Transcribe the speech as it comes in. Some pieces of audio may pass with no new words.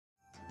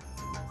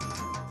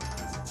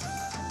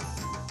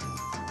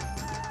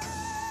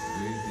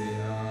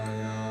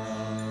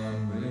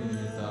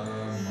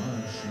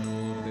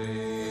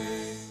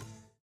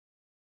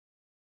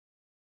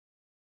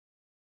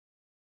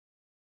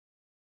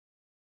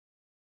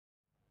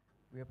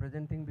We are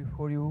presenting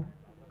before you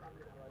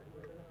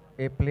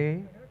a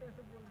play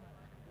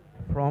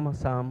from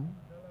Assam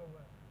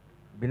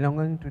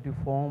belonging to the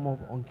form of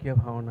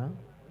Ankiya Bhavana,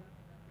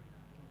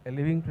 a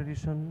living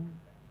tradition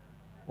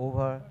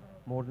over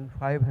more than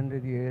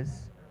 500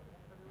 years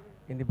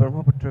in the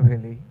Brahmaputra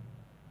Valley.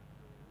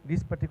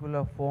 This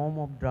particular form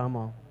of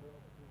drama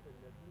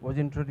was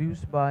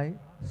introduced by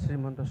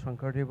Srimanta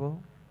Shankardev,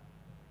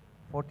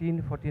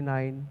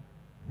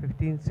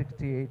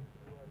 1449-1568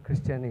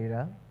 Christian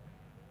era,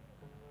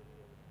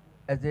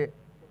 as a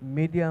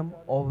medium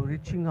of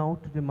reaching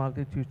out to the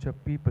multitudes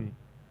of people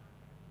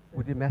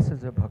with the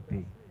message of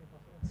bhakti.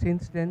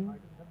 Since then,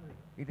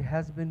 it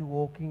has been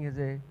working as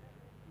a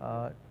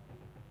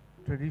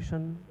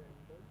tradition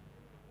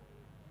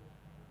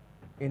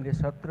in the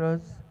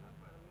satras,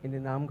 in the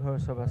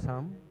namghars of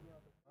Assam.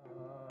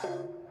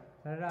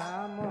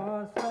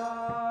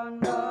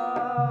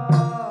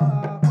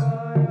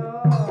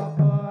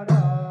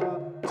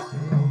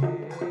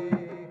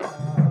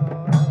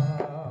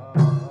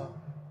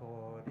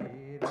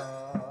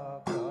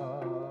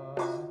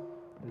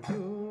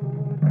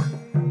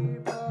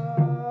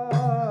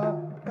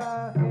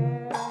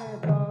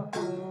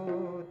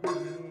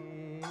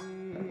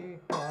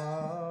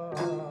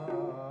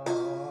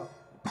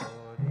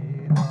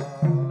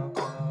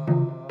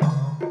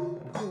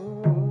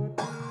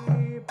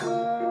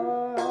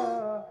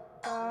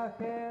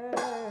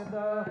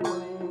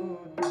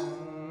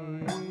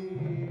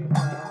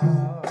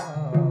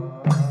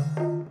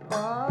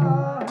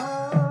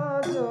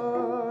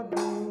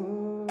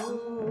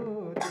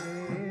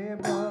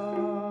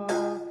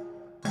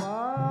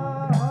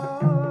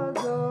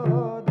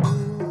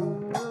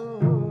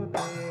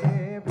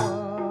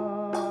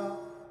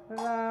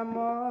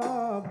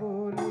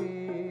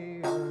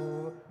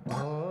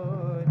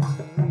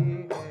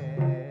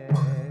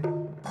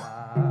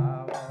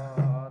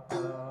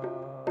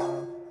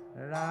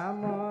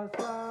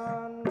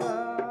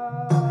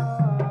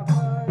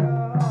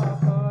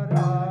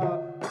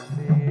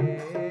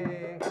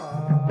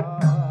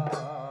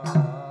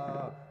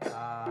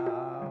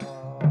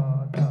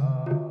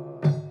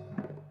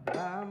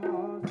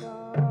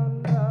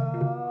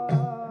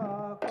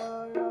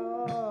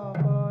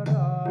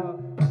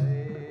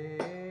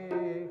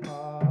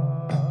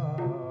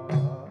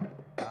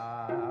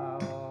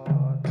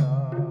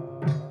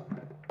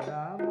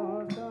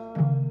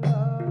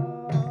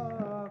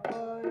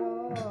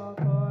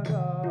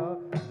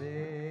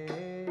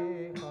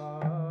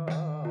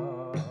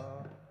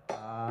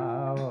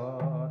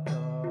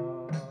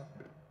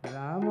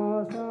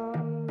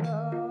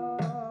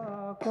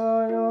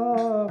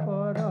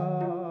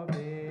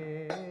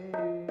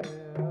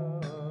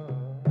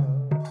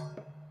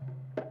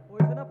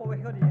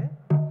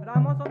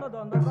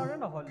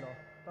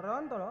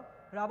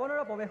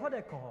 রাবণের প্রবেশ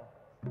দেখ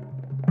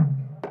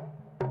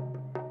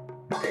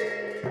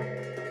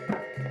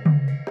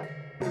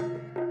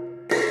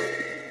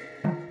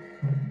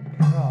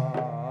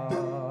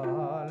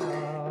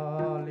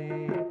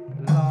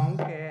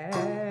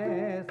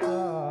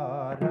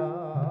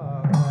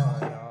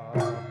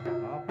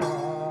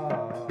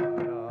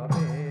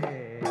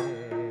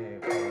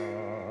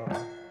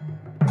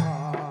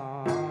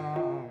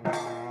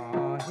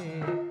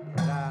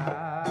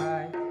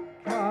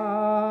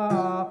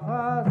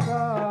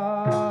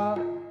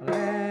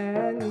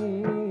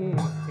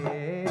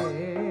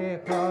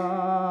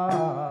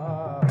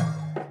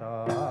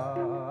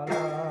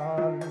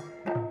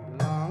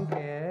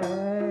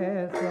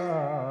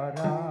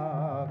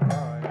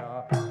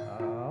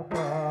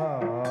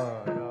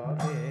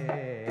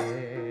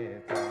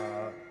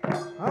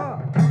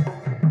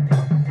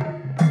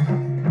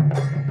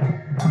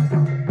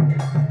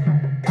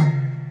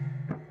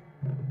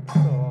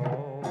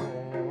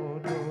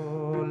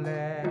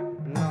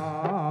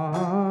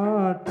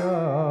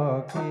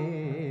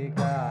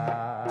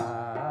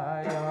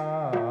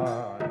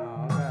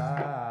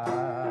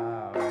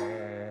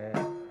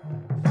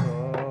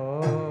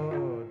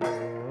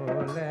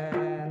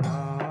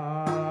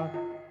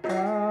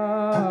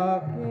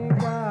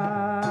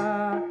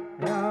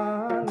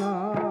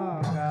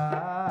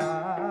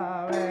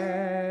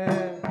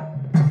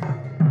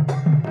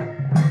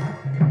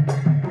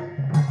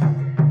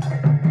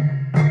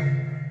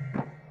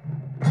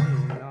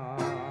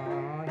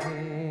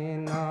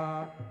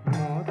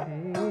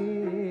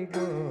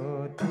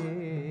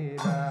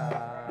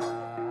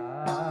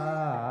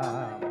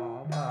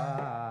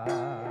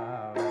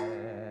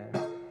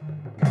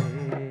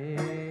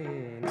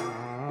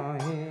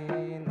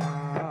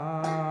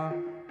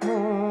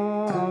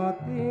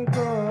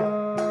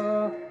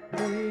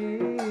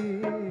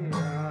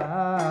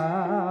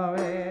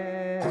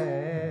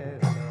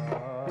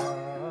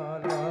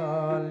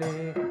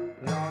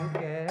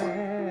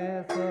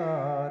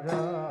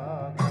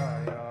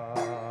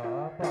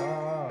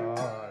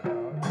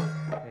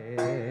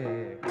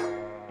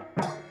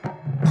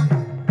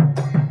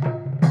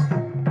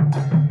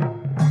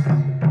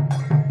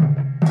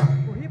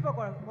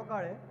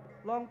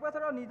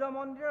লংপেশ্বৰৰ নিজ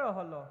মন্দিৰৰ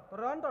হল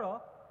তদন্তৰ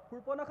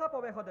সূৰ্পনখা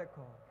প্ৰৱেশ দেখ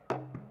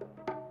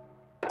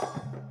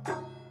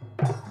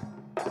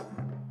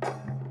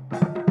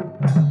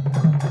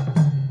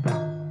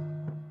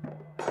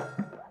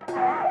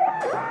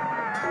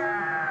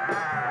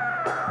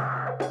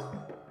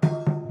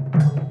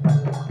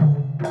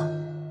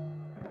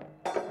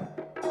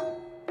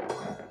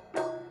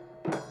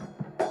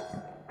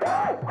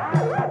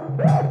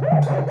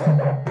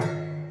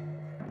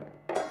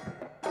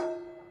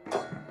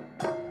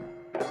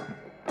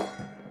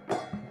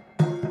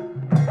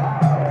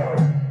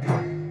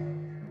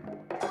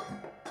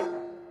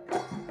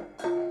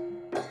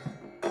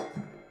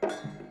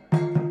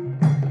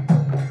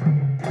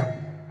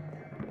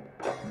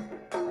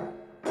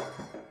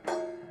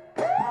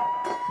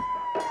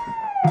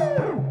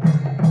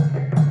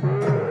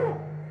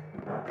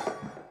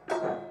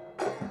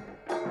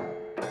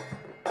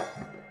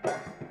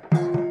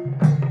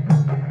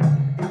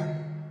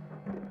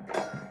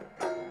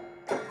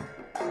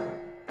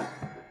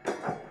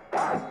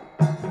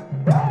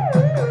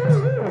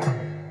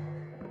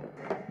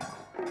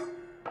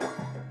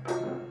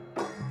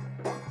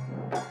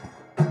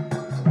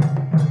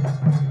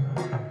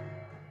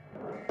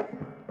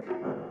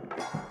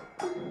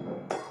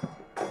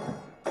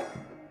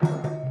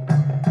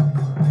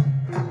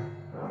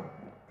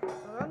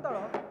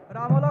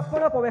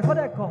লক্ষ্মণৰ প্ৰৱেশত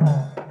এক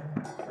ঘৰ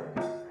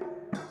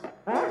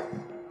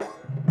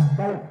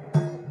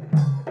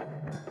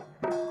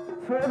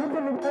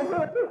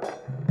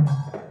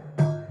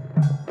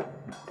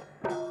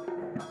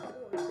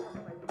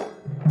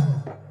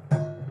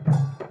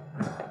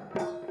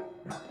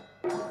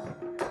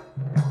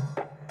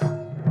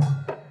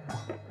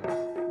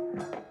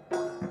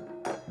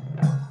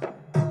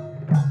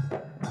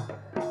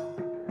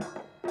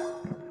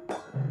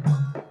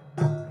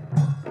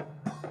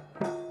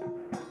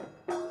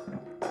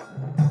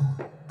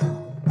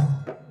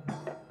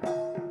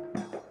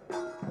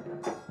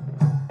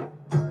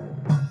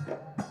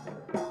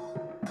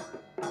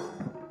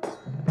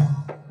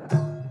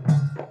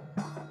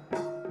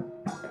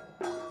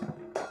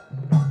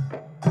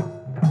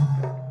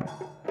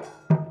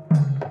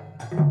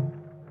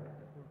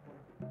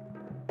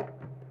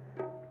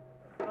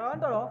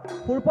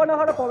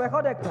শূৰ্পণখাৰ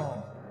প্ৰৱেশত এক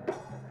ঘৰ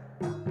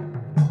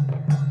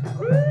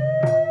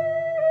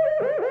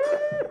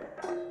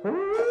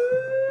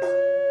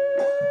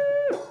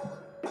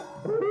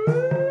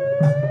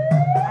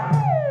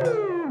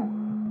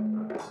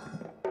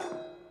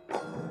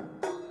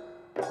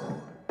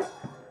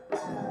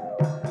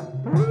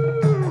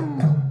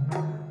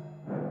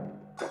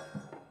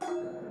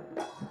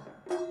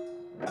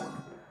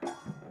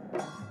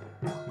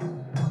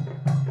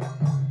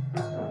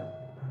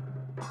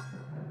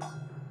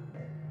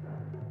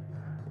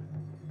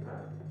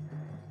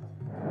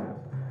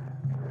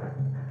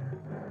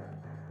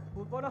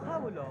শূৰ্পণখা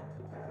বোল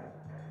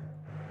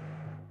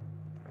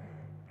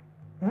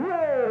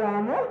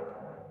ৰাম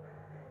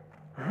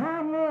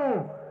হামু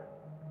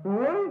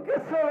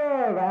লঙ্কেশ্বৰ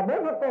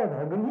ৰাবভট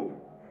ভগিনী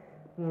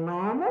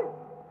নাম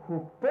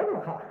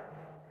শূৰ্পণখা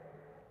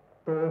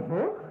তোহ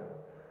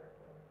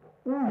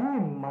উহি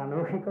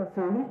মানসিক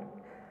চুরি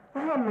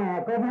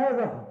আমাকে ভজ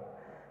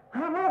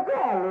আমাকে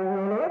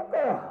আলোচনা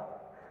কর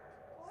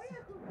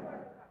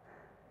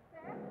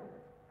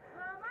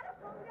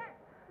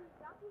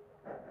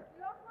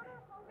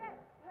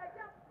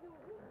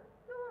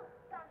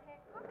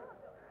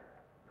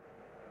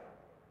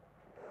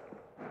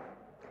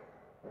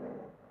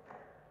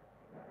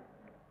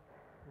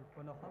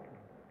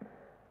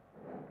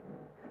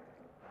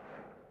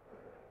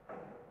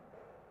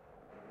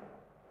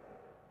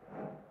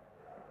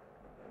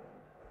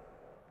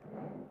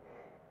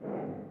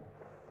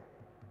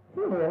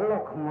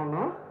লক্ষ্মণ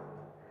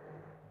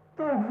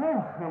তবু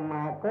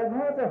আমাকে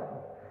ভজ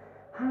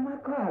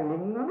আমাকে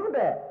আলিঙ্গন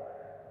দে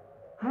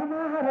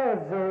আমার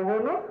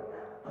যৌবন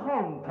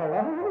সন্থল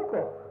হোক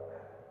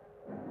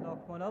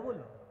লক্ষ্মণ বোল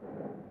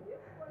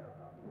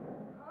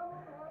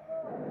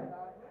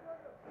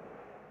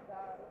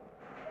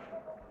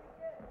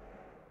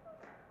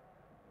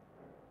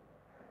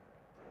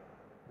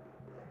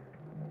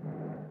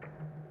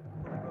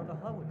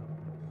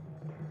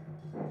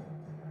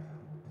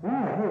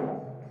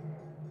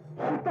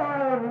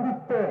সীতার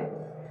নিমিত্তে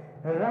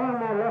রাম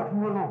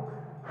লক্ষ্মণ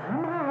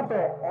আমার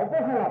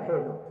অবহেলা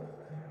ছিল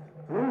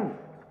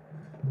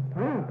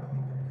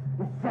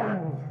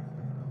জানি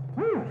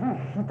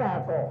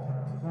সীতাক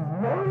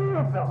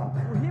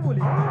উহি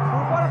বুলি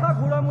শূৰ্পণখা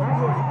ঘূৰা মুখ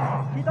ধৰি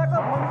সীতাক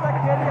ভূমিকা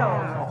খেলিয়া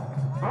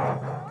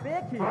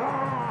দেখি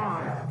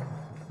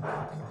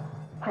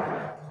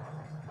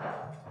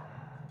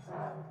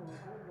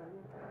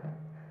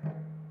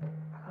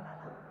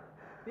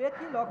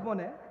দেখি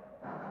লক্ষ্মণে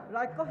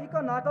ৰাক্ষসিক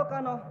নাক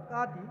কাণ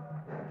কাটি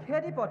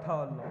খেদি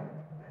পঠাল